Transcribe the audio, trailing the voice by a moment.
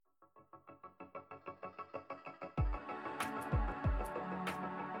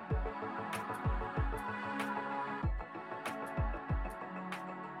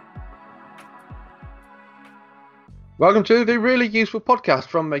Welcome to the Really Useful Podcast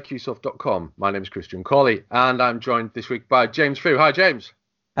from MakeUseOf.com. My name is Christian Cawley, and I'm joined this week by James Fu. Hi, James.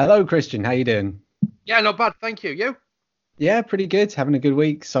 Hello, Christian. How you doing? Yeah, not bad, thank you. You? Yeah, pretty good. Having a good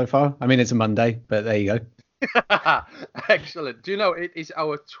week so far. I mean, it's a Monday, but there you go. Excellent. Do you know it is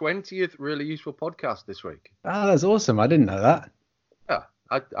our 20th Really Useful Podcast this week? Oh, that's awesome. I didn't know that. Yeah,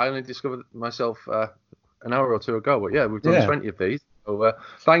 I only discovered myself an hour or two ago, but yeah, we've done 20 of these. So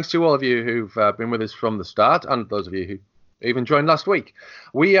thanks to all of you who've been with us from the start, and those of you who even joined last week.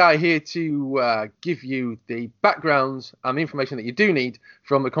 We are here to give you the backgrounds and the information that you do need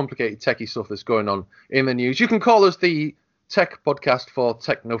from the complicated techie stuff that's going on in the news. You can call us the Tech Podcast for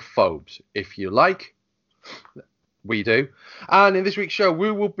Technophobes if you like. We do. And in this week's show,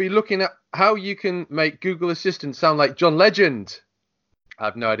 we will be looking at how you can make Google Assistant sound like John Legend. I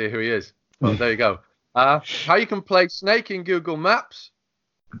have no idea who he is. Well, there you go. How you can play Snake in Google Maps,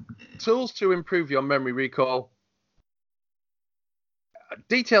 tools to improve your memory recall,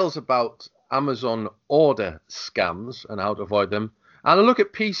 details about Amazon order scams and how to avoid them, and a look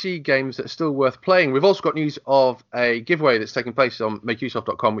at PC games that are still worth playing. We've also got news of a giveaway that's taking place on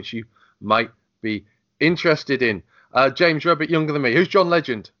MakeUseOf.com, which you might be interested in. James, you're a bit younger than me. Who's John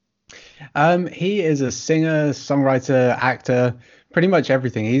Legend? He is a singer, songwriter, actor, pretty much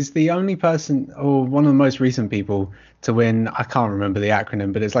everything. He's the only person, or one of the most recent people, to win, I can't remember the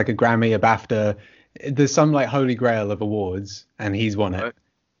acronym, but it's like a Grammy, a BAFTA. There's some like holy grail of awards, and he's won it,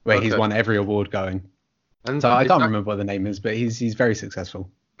 where he's won every award going. And so I can't remember what the name is, but he's very successful.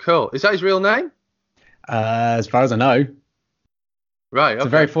 Cool. Is that his real name? As far as I know. Right. It's a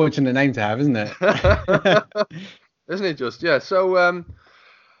very fortunate name to have, isn't it? Isn't it just? Yeah. So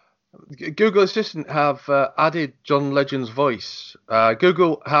Google Assistant have added John Legend's voice.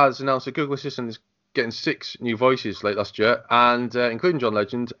 Google has announced that Google Assistant is getting 6 new voices late last year, and including John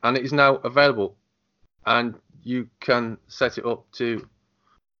Legend, and it is now available. And you can set it up to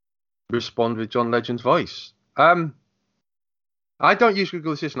respond with John Legend's voice. I don't use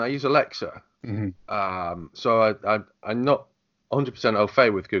Google Assistant. I use Alexa. Mm-hmm. So I'm not 100% au fait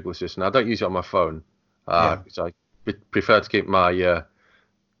with Google Assistant. I don't use it on my phone. So I prefer to keep my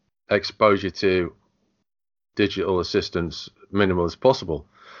exposure to digital assistants minimal as possible.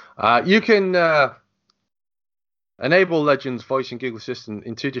 You can enable Legend's voice in Google Assistant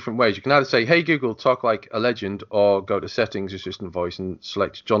in 2 different ways. You can either say, "Hey Google, talk like a legend," or go to Settings, Assistant Voice, and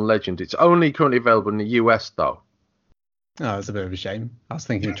select John Legend. It's only currently available in the US, though. Oh, that's a bit of a shame. I was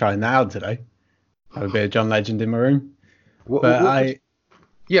thinking of trying that out today. Have a bit of John Legend in my room. What do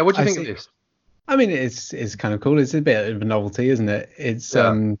you think of this? I mean, it's kind of cool. It's a bit of a novelty, isn't it? It's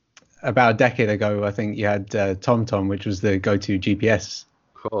about a decade ago, I think you had TomTom, which was the go-to GPS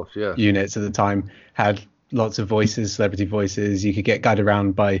units at the time, had lots of voices, celebrity voices. You could get guided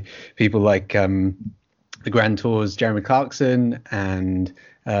around by people like the Grand Tour's Jeremy Clarkson and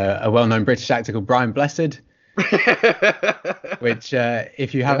a well-known British actor called Brian Blessed, which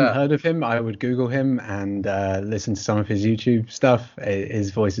if you haven't heard of him, I would Google him and listen to some of his YouTube stuff.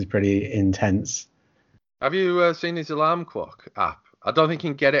 His voice is pretty intense. Have you seen his alarm clock app? I don't think you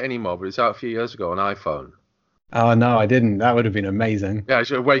can get it anymore, but it's out a few years ago on iPhone. Oh, no, I didn't. That would have been amazing. Yeah,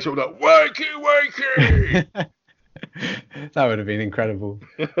 so it wakes up like, wakey! That would have been incredible.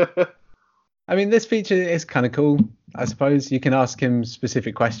 I mean, this feature is kind of cool, I suppose. You can ask him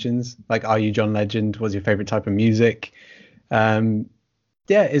specific questions, like, are you John Legend? What's your favorite type of music?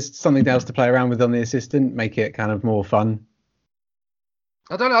 It's something else to play around with on the assistant, make it kind of more fun.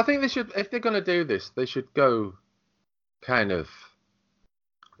 I don't know. I think they should, if they're going to do this, they should go kind of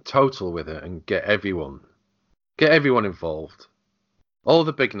total with it and get everyone involved. All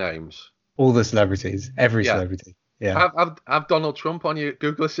the big names. All the celebrities. Every celebrity. Yeah. Have Donald Trump on your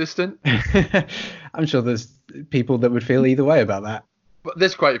Google Assistant? I'm sure there's people that would feel either way about that. But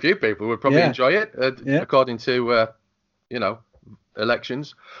there's quite a few people who would probably enjoy it, according to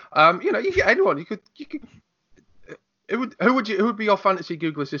elections. You get anyone. You could. Who would be your fantasy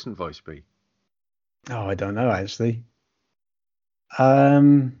Google Assistant voice be? Oh, I don't know actually.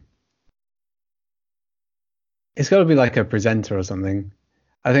 It's got to be like a presenter or something.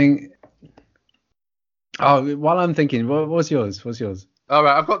 I think. Oh, while I'm thinking, what's yours? All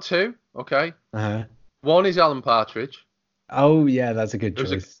right, I've got 2. Okay. One is Alan Partridge. Oh yeah, that's a good choice.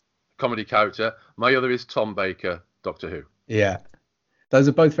 Who's a comedy character. My other is Tom Baker, Doctor Who. Yeah, those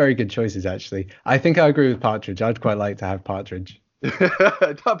are both very good choices actually. I think I agree with Partridge. I'd quite like to have Partridge.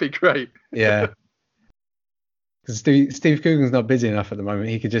 That'd be great. Yeah. Because Steve Coogan's not busy enough at the moment.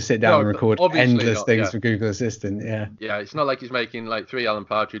 He could just sit down and record endless things for Google Assistant. Yeah. Yeah, it's not like he's making like 3 Alan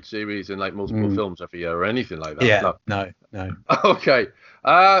Partridge series and like multiple films every year or anything like that. Yeah. No. Okay.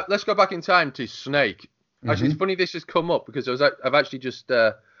 Let's go back in time to Snake. Actually, it's funny this has come up because I've actually just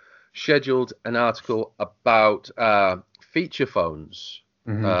scheduled an article about feature phones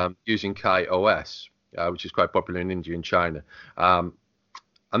using Kai OS, which is quite popular in India and China. And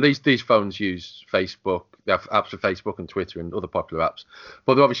these phones use Facebook. They have apps for Facebook and Twitter and other popular apps.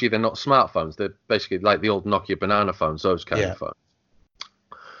 But obviously they're not smartphones. They're basically like the old Nokia banana phones, those kind of phones.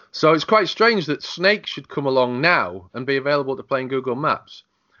 So it's quite strange that Snake should come along now and be available to play in Google Maps.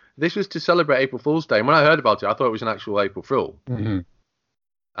 This was to celebrate April Fool's Day. And when I heard about it, I thought it was an actual April Fool. And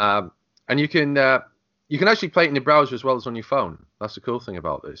you can actually play it in your browser as well as on your phone. That's the cool thing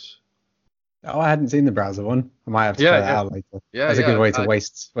about this. Oh, I hadn't seen the browser one. I might have to try that out later. Yeah, that's a good way to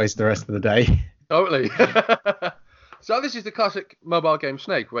waste the rest of the day. Totally. So this is the classic mobile game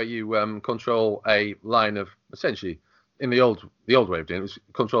Snake, where you control a line of, essentially, in the old way of doing it, was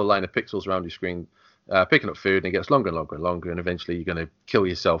control a line of pixels around your screen, picking up food, and it gets longer and longer and longer, and eventually you're going to kill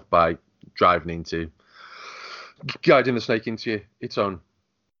yourself by guiding the snake into its own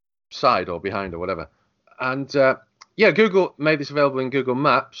side or behind or whatever. And Google made this available in Google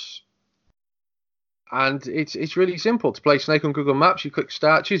Maps. And it's really simple to play Snake on Google Maps. You click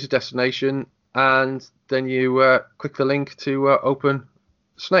Start, choose a destination, and then you click the link to open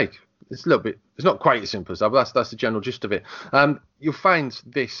Snake. It's a little bit. It's not quite as simple as that, but that's the general gist of it. You'll find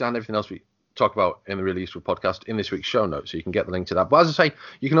this and everything else we talk about in the Really Useful podcast in this week's show notes, so you can get the link to that. But as I say,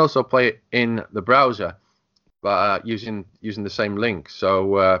 you can also play it in the browser, using the same link.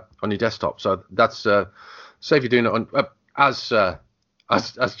 So on your desktop. So that's say if you're doing it on as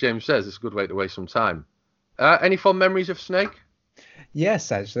James says, it's a good way to waste some time. Any fond memories of Snake?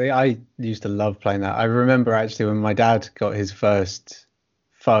 Yes, actually. I used to love playing that. I remember actually when my dad got his first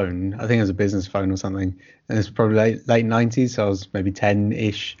phone, I think it was a business phone or something, and it's probably late 90s, so I was maybe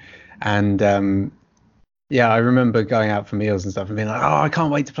 10-ish. And I remember going out for meals and stuff and being like, oh, I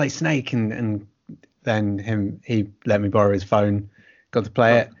can't wait to play Snake. And then he let me borrow his phone, got to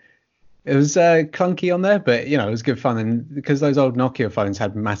play it. It was clunky on there, but it was good fun. And because those old Nokia phones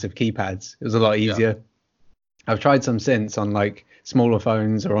had massive keypads, it was a lot easier. Yeah. I've tried some since on like smaller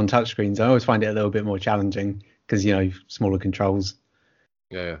phones or on touchscreens. I always find it a little bit more challenging because smaller controls.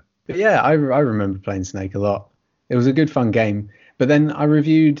 Yeah. But yeah, I remember playing Snake a lot. It was a good fun game. But then I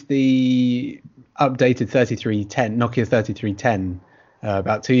reviewed the updated Nokia 3310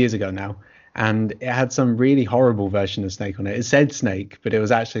 about 2 years ago now. And it had some really horrible version of Snake on it. It said Snake, but it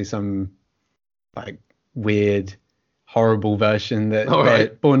was actually some like weird, horrible version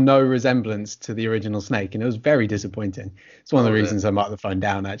that bore no resemblance to the original Snake. And it was very disappointing. It's one of the reasons I marked the phone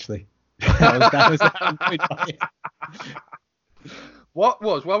down, actually. That was While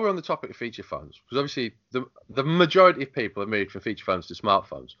we're on the topic of feature phones, because obviously the majority of people have moved from feature phones to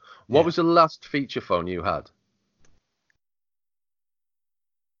smartphones. What was the last feature phone you had?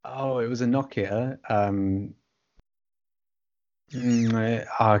 Oh, it was a Nokia. I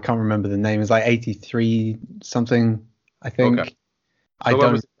can't remember the name. It's like 83 something, I think. Okay. I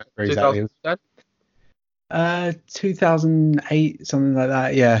don't remember exactly. 2008, something like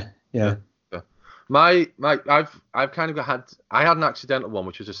that. Yeah. I've kind of had an accidental one,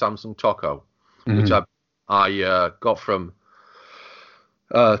 which was a Samsung Toco, which I got from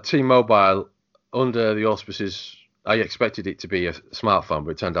T-Mobile under the auspices. I expected it to be a smartphone,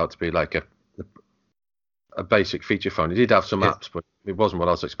 but it turned out to be like a basic feature phone. It did have some apps, but it wasn't what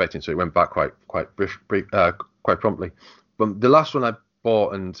I was expecting, so it went back quite promptly. But the last one I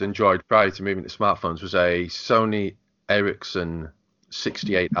bought and enjoyed prior to moving to smartphones was a Sony Ericsson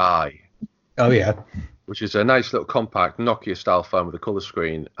 68i. Oh yeah, which is a nice little compact Nokia style phone with a colour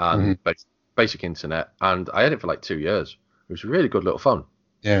screen and basic internet. And I had it for like 2 years. It was a really good little phone.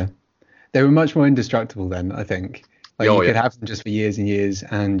 Yeah, they were much more indestructible then, I think. Like you could have them just for years and years,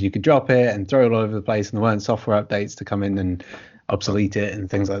 and you could drop it and throw it all over the place, and there weren't software updates to come in and obsolete it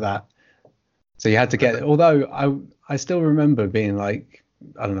and things like that. So you had to get. Although I still remember being like,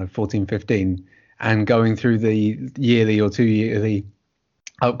 I don't know, 14, 15, and going through the yearly or 2 yearly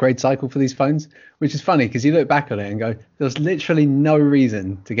upgrade cycle for these phones, which is funny because you look back on it and go, there's literally no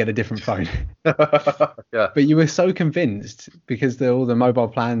reason to get a different phone. Yeah. But you were so convinced because all the mobile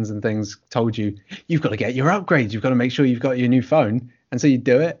plans and things told you, you've got to get your upgrades, you've got to make sure you've got your new phone, and so you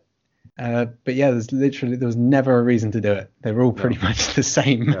do it. But yeah, there was never a reason to do it. They were all pretty much the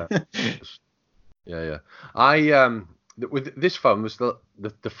same. Yeah. I with this phone was the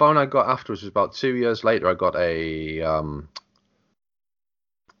phone I got afterwards was about 2 years later. I got a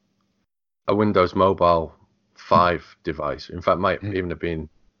Windows Mobile 5 device. In fact, might even have been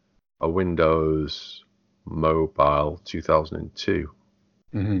a Windows Mobile 2002.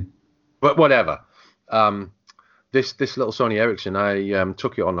 But whatever. This little Sony Ericsson, I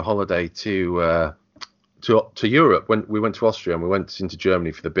took it on a holiday to to Europe when we went to Austria and we went into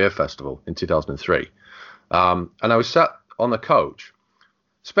Germany for the beer festival in 2003. And I was sat on the coach,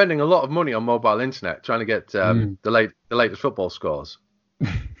 spending a lot of money on mobile internet trying to get the latest football scores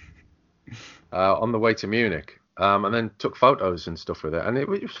on the way to Munich, and then took photos and stuff with it, and it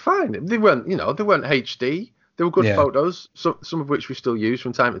was fine. They weren't HD. They were good photos, some of which we still use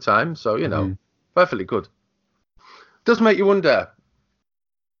from time to time. So perfectly good. Does make you wonder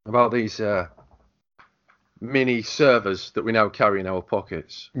about these mini servers that we now carry in our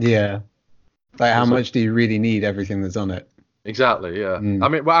pockets. Yeah. Like, how much do you really need everything that's on it? Exactly, yeah. I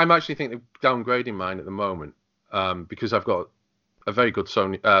mean, well, I'm actually thinking of downgrading mine at the moment, because I've got a very good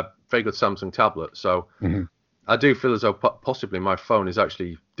Samsung tablet. So I do feel as though possibly my phone is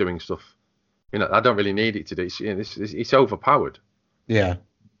actually doing stuff. I don't really need it to do. It's overpowered. Yeah.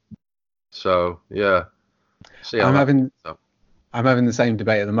 So yeah. I'm having the same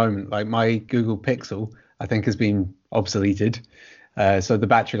debate at the moment. Like, my Google Pixel, I think, has been obsoleted. So the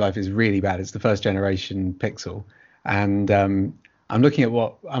battery life is really bad. It's the first generation Pixel, and I'm looking at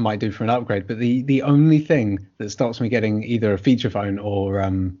what I might do for an upgrade. But the only thing that stops me getting either a feature phone or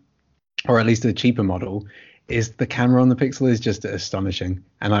at least a cheaper model is the camera on the Pixel is just astonishing,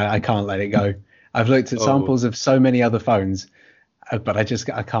 and I can't let it go. I've looked at samples of so many other phones, but I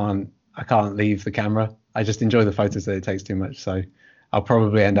can't leave the camera. I just enjoy the photos that it takes too much. So I'll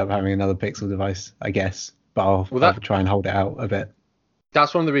probably end up having another Pixel device, I guess. But I'll try and hold it out a bit.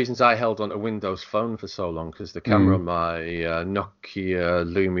 That's one of the reasons I held on a Windows Phone for so long, because the camera on my Nokia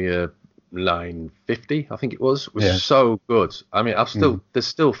Lumia 950, I think it was so good. I mean, there's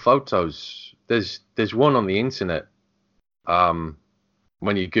still photos. There's one on the internet,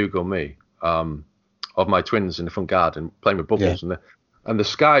 when you Google me, of my twins in the front garden playing with bubbles, and the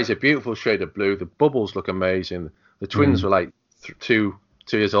sky's a beautiful shade of blue. The bubbles look amazing. The twins were like 2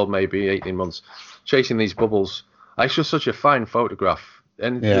 years old, maybe 18 months, chasing these bubbles. It's just such a fine photograph,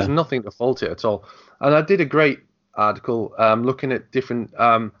 and there's nothing to fault it at all. And I did a great article looking at different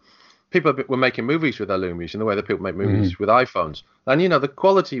people were making movies with their Lumias and the way that people make movies with iPhones. And the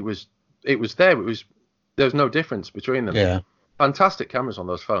quality was there. There was no difference between them. Yeah. Fantastic cameras on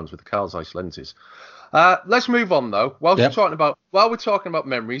those phones with the Carl Zeiss lenses. Let's move on though. While we're talking about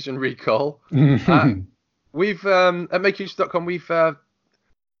memories and recall, we've at makeuse.com we've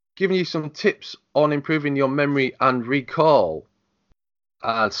given you some tips on improving your memory and recall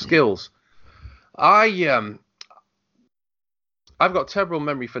skills. I've got terrible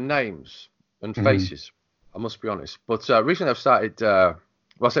memory for names and faces. I must be honest. But recently I've started. I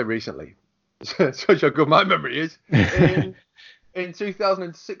say recently. Such how good my memory is. In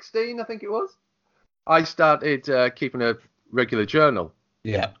 2016, I think it was, I started keeping a regular journal.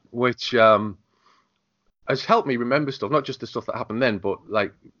 Yeah. Which has helped me remember stuff, not just the stuff that happened then, but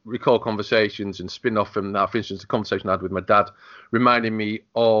like recall conversations and spin off from that. For instance, the conversation I had with my dad reminding me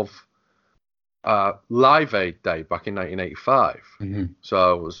of Live Aid Day back in 1985.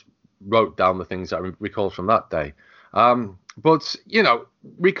 So I wrote down the things that I recalled from that day. But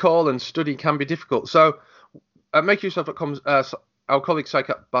recall and study can be difficult. So at makeyourself.com, our colleague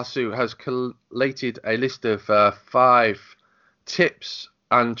Saikat Basu has collated a list of 5 tips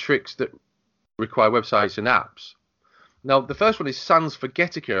and tricks that require websites and apps. Now, the first one is Sans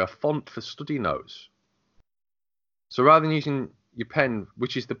Forgetica, a font for study notes. So rather than using your pen,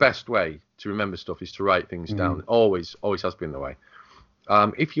 which is the best way to remember stuff, is to write things down. Always has been the way.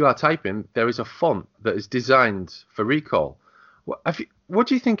 If you are typing, there is a font that is designed for recall. What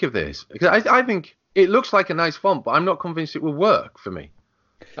do you think of this? Because I think it looks like a nice font, but I'm not convinced it will work for me.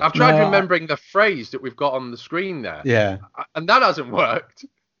 I've tried remembering the phrase that we've got on the screen there. Yeah. And that hasn't worked.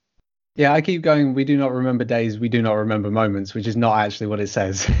 Yeah, I keep going, we do not remember days, we do not remember moments, which is not actually what it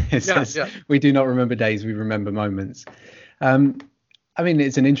says. It says, we do not remember days, we remember moments. I mean,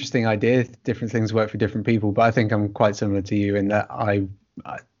 it's an interesting idea. Different things work for different people, but I think I'm quite similar to you in that I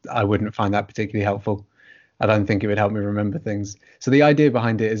wouldn't find that particularly helpful. I don't think it would help me remember things. So the idea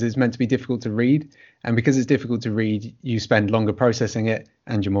behind it is it's meant to be difficult to read. And because it's difficult to read, you spend longer processing it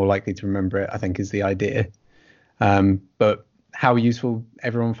and you're more likely to remember it, I think is the idea. But how useful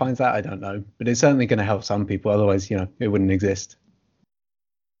everyone finds that, I don't know. But it's certainly going to help some people. Otherwise, it wouldn't exist.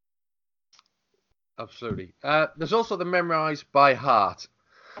 Absolutely. There's also the Memorize by Heart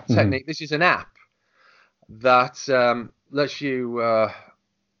technique. This is an app that lets you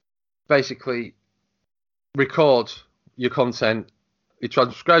basically record your content, it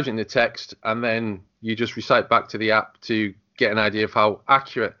transcribes it in the text, and then you just recite back to the app to get an idea of how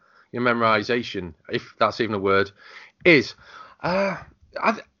accurate your memorization, if that's even a word, is.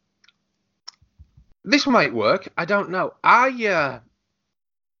 This might work. I don't know.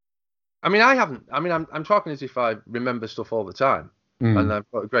 I mean, I haven't. I mean, I'm talking as if I remember stuff all the time, and I've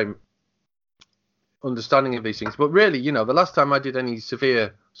got a great understanding of these things. But really, the last time I did any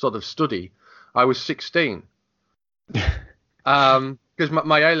severe sort of study, I was 16. Because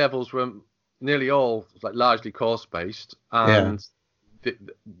my A levels were nearly all like largely course based, and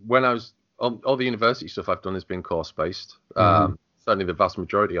when I was all the university stuff I've done has been course based. Certainly the vast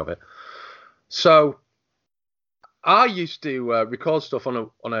majority of it. So I used to record stuff on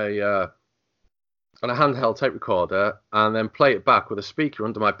a handheld tape recorder and then play it back with a speaker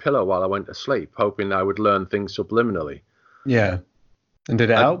under my pillow while I went to sleep, hoping I would learn things subliminally. Yeah. And did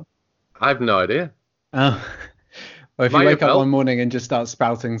it help? I have no idea. Oh. Well, if you wake up one morning and just start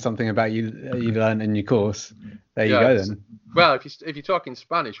spouting something about you learned in your course, there you go then. Well, if you're talking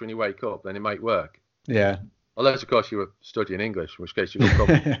Spanish when you wake up, then it might work. Yeah. Unless, of course, you were studying English, in which case you would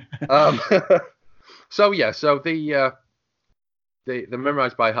probably. So the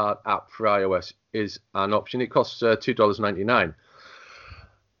Memorize by Heart app for iOS is an option. It costs $2.99.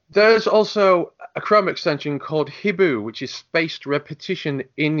 There's also a Chrome extension called Hibu, which is spaced repetition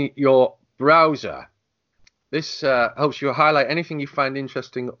in your browser. This helps you highlight anything you find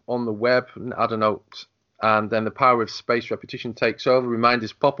interesting on the web and add a note. And then the power of spaced repetition takes over.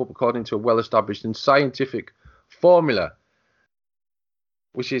 Reminders pop up according to a well-established and scientific formula,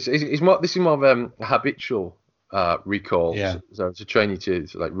 which is more. This is more of a habitual recall. Yeah. So to train you to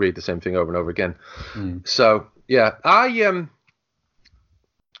like read the same thing over and over again. So yeah,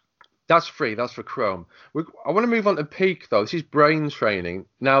 that's free. That's for Chrome. I want to move on to Peak though. This is brain training.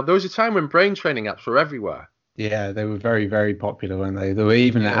 Now there was a time when brain training apps were everywhere. Yeah, they were very, very popular, weren't they? There were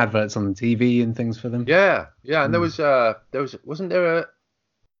even adverts on the TV and things for them. Yeah, and there was an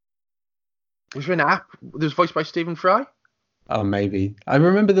app that was voiced by Stephen Fry? Oh, maybe. I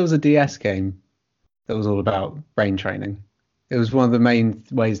remember there was a DS game that was all about brain training. It was one of the main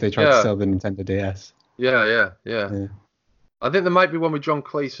ways they tried to sell the Nintendo DS. Yeah. I think there might be one with John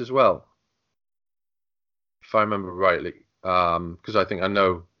Cleese as well, if I remember rightly, because I think I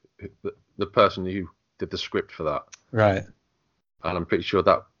know the person who did the script for that. Right. And I'm pretty sure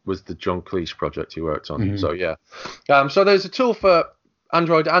that was the John Cleese project he worked on. So yeah. So there's a tool for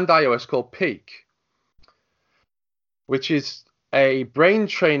Android and iOS called Peak, which is a brain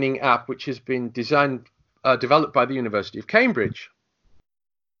training app which has been developed by the University of Cambridge.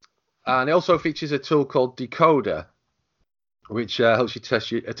 And it also features a tool called Decoder, which helps you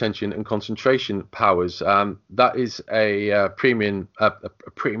test your attention and concentration powers. That is a premium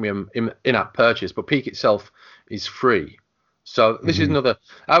in-app purchase, but Peak itself is free. So this is another.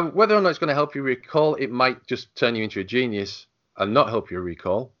 Whether or not it's going to help you recall, it might just turn you into a genius and not help you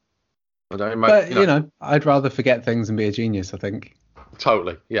recall. I'd rather forget things than be a genius, I think.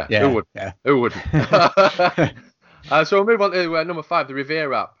 Totally, yeah. Who would? Yeah. Who wouldn't? So we'll move on to number 5, the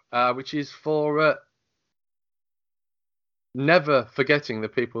Revere app, which is for never forgetting the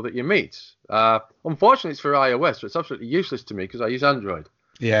people that you meet. Unfortunately, it's for iOS, so it's absolutely useless to me because I use Android.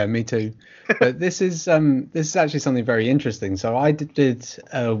 Yeah, me too. But this is actually something very interesting. So I did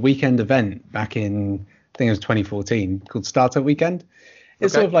a weekend event back in, I think it was 2014, called Startup Weekend.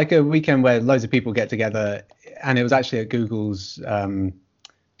 It's sort of like a weekend where loads of people get together, and it was actually at Google's,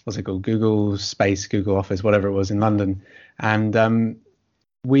 what's it called? Google Space, Google Office, whatever it was in London. And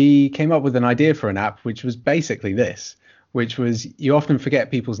we came up with an idea for an app, which was basically this, which was you often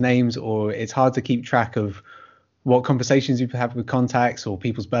forget people's names, or it's hard to keep track of what conversations you have with contacts or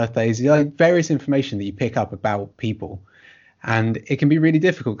people's birthdays, like various information that you pick up about people. And it can be really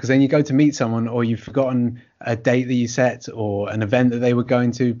difficult because then you go to meet someone or you've forgotten a date that you set or an event that they were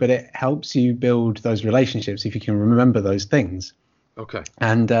going to, but it helps you build those relationships if you can remember those things. Okay.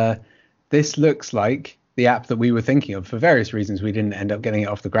 And this looks like the app that we were thinking of. For various reasons, we didn't end up getting it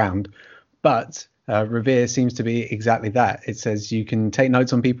off the ground. But Revere seems to be exactly that. It says you can take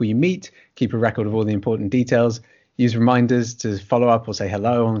notes on people you meet, keep a record of all the important details, use reminders to follow up or say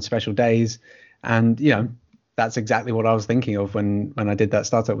hello on special days. And, that's exactly what I was thinking of when I did that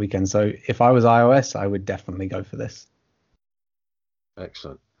startup weekend. So if I was iOS, I would definitely go for this.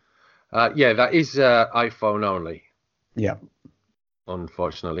 Excellent. That is iPhone only. Yeah.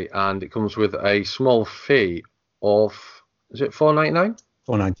 Unfortunately. And it comes with a small fee of, is it $4.99?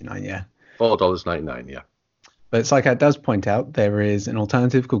 $4.99, yeah. $4.99, yeah. But Psycat does point out there is an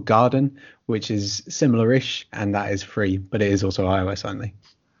alternative called Garden, which is similar-ish, and that is free, but it is also iOS only.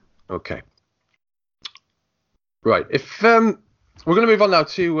 Okay. Right. If we're going to move on now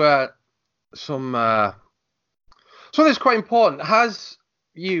to something that's quite important. Have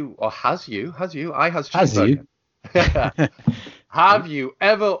you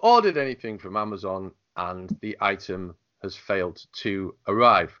ever ordered anything from Amazon and the item has failed to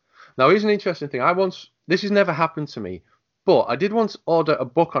arrive? Now, here's an interesting thing. This has never happened to me, but I did once order a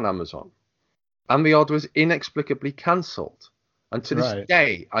book on Amazon, and the order was inexplicably cancelled. And to this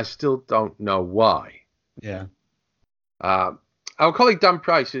day, I still don't know why. Yeah. Our colleague Dan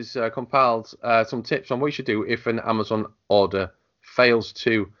Price has compiled some tips on what you should do if an Amazon order fails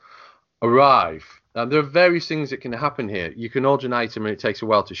to arrive. There are various things that can happen here. You can order an item and it takes a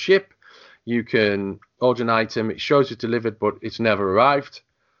while to ship. You can order an item, it shows it's delivered, but it's never arrived.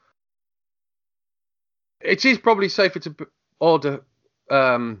 It is probably safer to order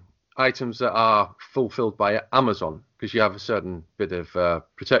items that are fulfilled by Amazon, because you have a certain bit of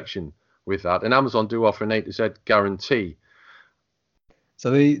protection with that. And Amazon do offer an A to Z guarantee. So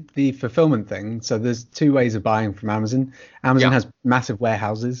the fulfillment thing, so there's two ways of buying from Amazon. Amazon has massive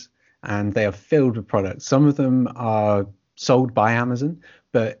warehouses and they are filled with products. Some of them are sold by Amazon,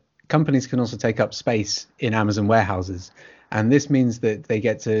 but companies can also take up space in Amazon warehouses. And this means that they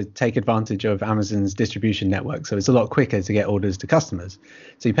get to take advantage of Amazon's distribution network. So it's a lot quicker to get orders to customers.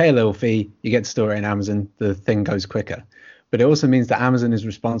 So you pay a little fee, you get to store it in Amazon, the thing goes quicker. But it also means that Amazon is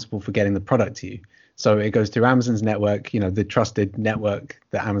responsible for getting the product to you. So it goes through Amazon's network, the trusted network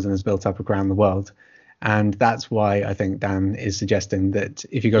that Amazon has built up around the world. And that's why I think Dan is suggesting that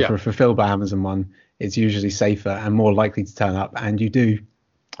if you go for a fulfilled by Amazon one, it's usually safer and more likely to turn up. And you do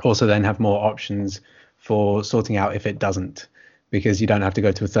also then have more options for sorting out if it doesn't, because you don't have to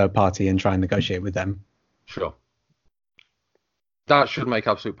go to a third party and try and negotiate with them. Sure. That should make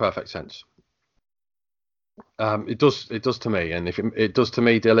absolute perfect sense. It does to me, and if it does to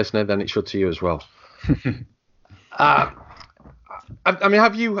me, dear listener, then it should to you as well. I mean,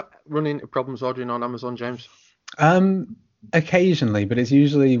 have you run into problems ordering on Amazon, James? Occasionally, but it's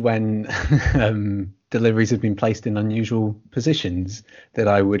usually when deliveries have been placed in unusual positions that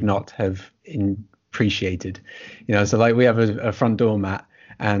I would not have appreciated. So like we have a front door mat,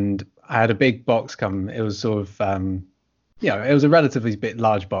 and I had a big box come. It was sort of it was a relatively bit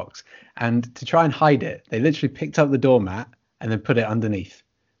large box, and to try and hide it, they literally picked up the doormat and then put it underneath.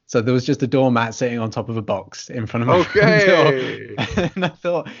 So there was just a doormat sitting on top of a box in front of my front door. And I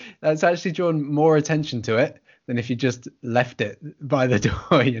thought that's actually drawn more attention to it than if you just left it by the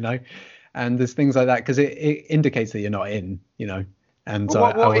door, And there's things like that because it indicates that you're not in, And so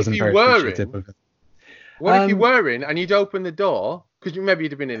I wasn't very appreciative of it. What if you were in and you'd open the door, because maybe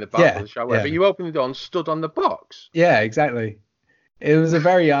you'd have been in the bath or the shower, but you opened the door and stood on the box? Yeah, exactly. It was a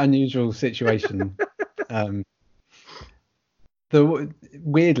very unusual situation.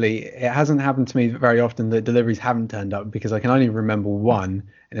 Weirdly, it hasn't happened to me very often that deliveries haven't turned up, because I can only remember one,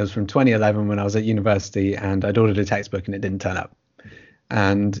 and it was from 2011 when I was at university and I'd ordered a textbook and it didn't turn up.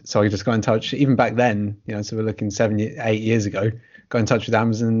 And so I just got in touch, even back then, so we're looking 8 years ago, got in touch with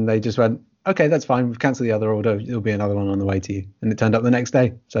Amazon. They just went, okay, that's fine. We've cancelled the other order. There'll be another one on the way to you. And it turned up the next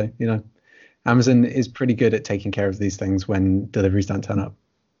day. So, Amazon is pretty good at taking care of these things when deliveries don't turn up.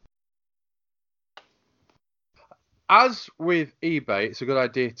 As with eBay, it's a good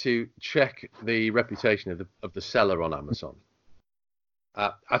idea to check the reputation of the seller on Amazon.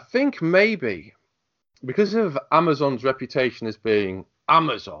 I think maybe because of Amazon's reputation as being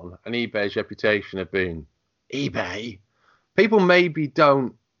Amazon and eBay's reputation of being eBay, people maybe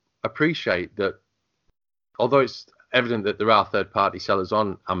don't appreciate that, although it's evident that there are third-party sellers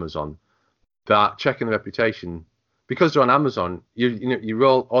on Amazon, that checking the reputation, because they're on Amazon, you're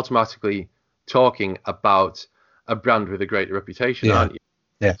all automatically talking about a brand with a greater reputation, aren't you?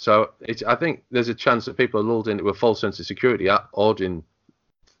 Yeah. So I think there's a chance that people are lulled into a false sense of security ordering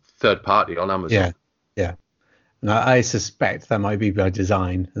third party on Amazon. Yeah. And I suspect that might be by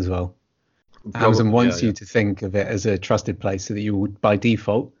design as well. Amazon wants you to think of it as a trusted place so that you would, by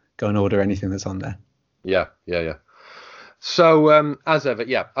default, go and order anything that's on there. Yeah. So as ever,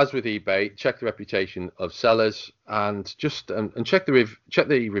 as with eBay, check the reputation of sellers and just and check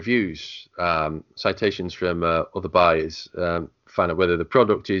the reviews, citations from other buyers, find out whether the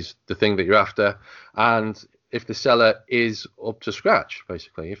product is the thing that you're after, and if the seller is up to scratch,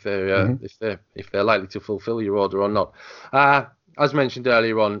 basically, if they're likely to fulfill your order or not. As mentioned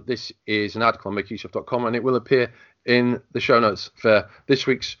earlier on, this is an article on makeuseof.com, and it will appear in the show notes for this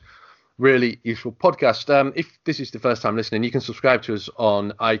week's really useful podcast. If this is the first time listening, you can subscribe to us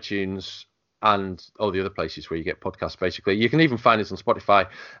on iTunes and all the other places where you get podcasts, basically. You can even find us on Spotify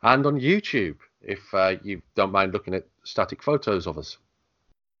and on YouTube if you don't mind looking at static photos of us.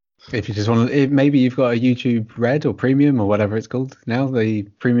 If you just want to, maybe you've got a YouTube Red or Premium or whatever it's called now, the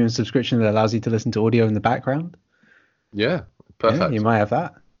premium subscription that allows you to listen to audio in the background. Yeah, perfect. Yeah, you might have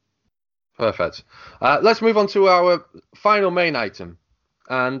that. Perfect. Let's move on to our final main item.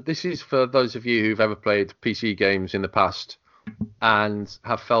 And this is for those of you who've ever played PC games in the past and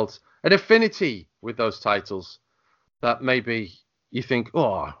have felt an affinity with those titles that maybe you think,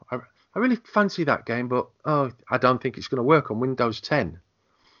 oh, I really fancy that game, but I don't think it's going to work on Windows 10.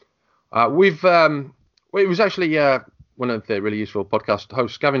 It was actually one of the really useful podcast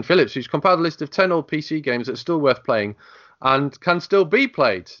hosts, Gavin Phillips, who's compiled a list of 10 old PC games that are still worth playing and can still be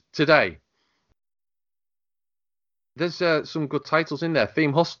played today. There's some good titles in there.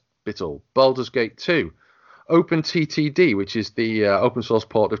 Theme Hospital, Baldur's Gate 2, OpenTTD, which is the open source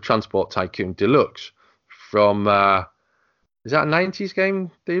port of Transport Tycoon Deluxe from, is that a 90s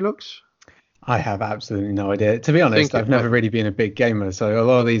game, Deluxe? I have absolutely no idea. To be honest, I've never really been a big gamer, so a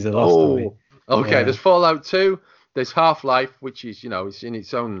lot of these are lost to me. Okay, yeah. There's Fallout 2, there's Half-Life, which is, it's in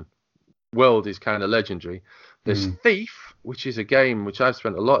its own world, is kind of legendary. There's Thief, which is a game which I've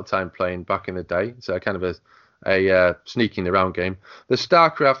spent a lot of time playing back in the day. It's kind of a sneaking around game. There's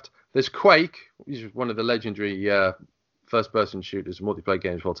StarCraft, there's Quake, which is one of the legendary first-person shooters, multiplayer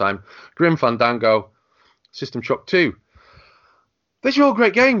games of all time. Grim Fandango, System Shock 2. These are all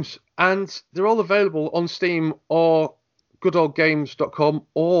great games, and they're all available on Steam or goodoldgames.com,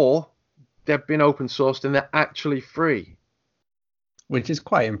 or they've been open sourced and they're actually free. Which is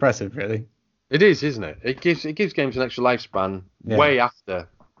quite impressive, really. It is, isn't it? It gives games an extra lifespan way after,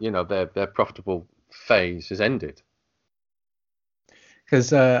 their profitable phase has ended.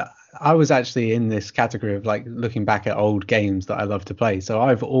 Because I was actually in this category of like looking back at old games that I love to play. So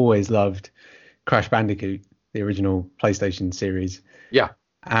I've always loved Crash Bandicoot, the original PlayStation series. Yeah.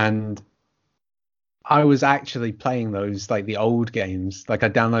 And I was actually playing those, like the old games. Like I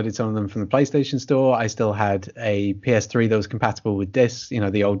downloaded some of them from the PlayStation Store. I still had a PS3 that was compatible with discs,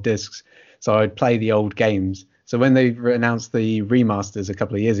 the old discs. So I'd play the old games. So when they announced the remasters a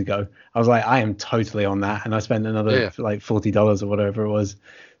couple of years ago, I was like, I am totally on that. And I spent another like $40 or whatever it was.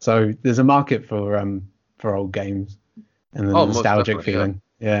 So there's a market for old games and the nostalgic feeling.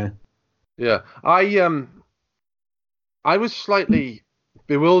 Yeah. Yeah. I was slightly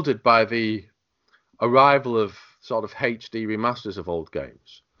bewildered by the arrival of sort of HD remasters of old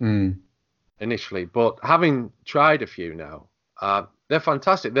games initially, but having tried a few now, they're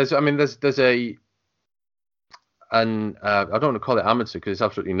fantastic. I don't want to call it amateur because it's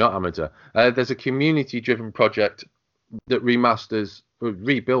absolutely not amateur. There's a community-driven project that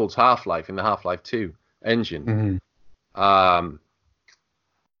rebuilds Half-Life in the Half-Life 2 engine. For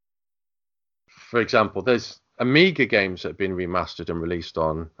example, there's Amiga games that have been remastered and released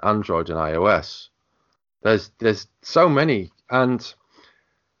on Android and iOS. There's so many, and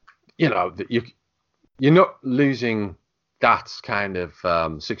you're not losing that kind of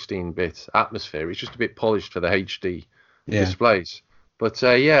 16-bit atmosphere. It's just a bit polished for the HD displays. But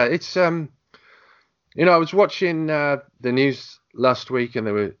it's I was watching the news last week, and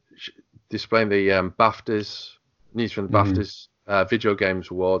they were displaying the BAFTAs, news from the BAFTAs Video Games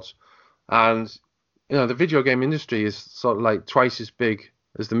Awards, and the video game industry is sort of like twice as big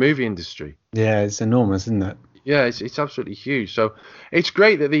as the movie industry. Yeah, it's enormous, isn't it? Yeah, it's absolutely huge. So it's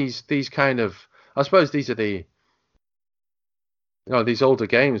great that these kind of, I suppose these are the, these older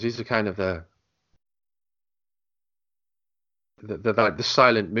games. These are kind of the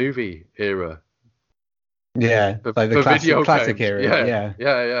silent movie era. Yeah, like the classic era.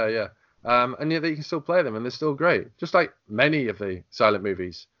 Yeah. And yet you can still play them, and they're still great. Just like many of the silent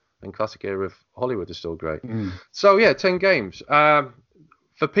movies and classic era of Hollywood are still great. So 10 games.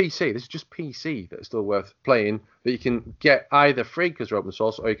 For PC, this is just PC that are still worth playing, that you can get either free because they're open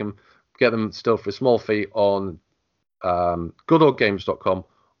source, or you can get them still for a small fee on goodoldgames.com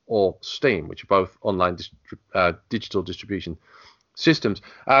or Steam, which are both online digital distribution systems.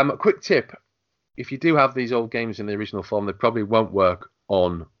 A quick tip: if you do have these old games in the original form, they probably won't work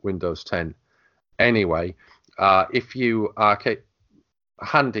on Windows 10 anyway. If you are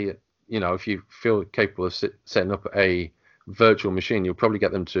handy, if you feel capable of setting up a virtual machine, you'll probably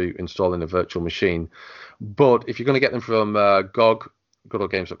get them to install in a virtual machine. But if you're going to get them from GOG,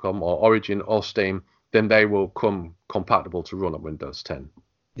 goodoldgames.com, or Origin or Steam, then they will come compatible to run on Windows 10.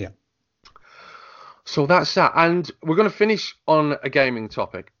 Yeah. So that's that. And we're going to finish on a gaming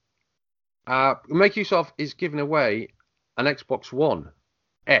topic. Make Use Of is giving away an Xbox One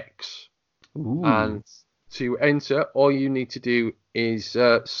X. Ooh. And to enter, all you need to do is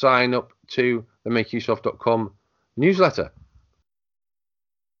sign up to the MakeUseOf.com newsletter.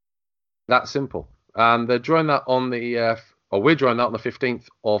 That simple. And they're drawing that on we're drawing that on the 15th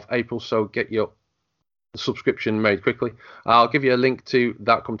of April, so get your subscription made quickly. I'll give you a link to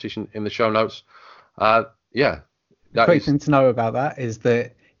that competition in the show notes. The great thing to know about that is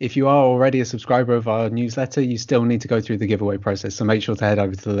that if you are already a subscriber of our newsletter, you still need to go through the giveaway process. So make sure to head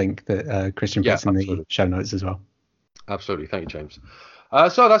over to the link that Christian puts in the show notes as well. Absolutely. Thank you, James.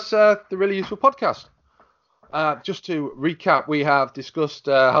 So that's the Really Useful Podcast. Just to recap, we have discussed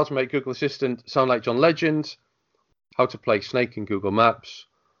how to make Google Assistant sound like John Legend, how to play Snake in Google Maps,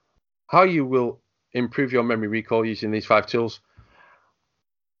 how you will improve your memory recall using these 5 tools,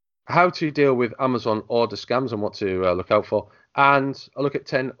 how to deal with Amazon order scams and what to look out for, and a look at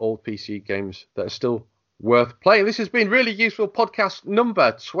 10 old PC games that are still worth playing. This has been Really Useful Podcast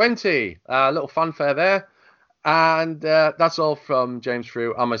number 20. A little fanfare there. And that's all from James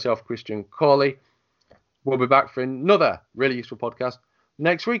Frew and myself, Christian Cawley. We'll be back for another Really Useful Podcast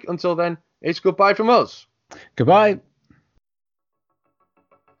next week. Until then, it's goodbye from us. Goodbye.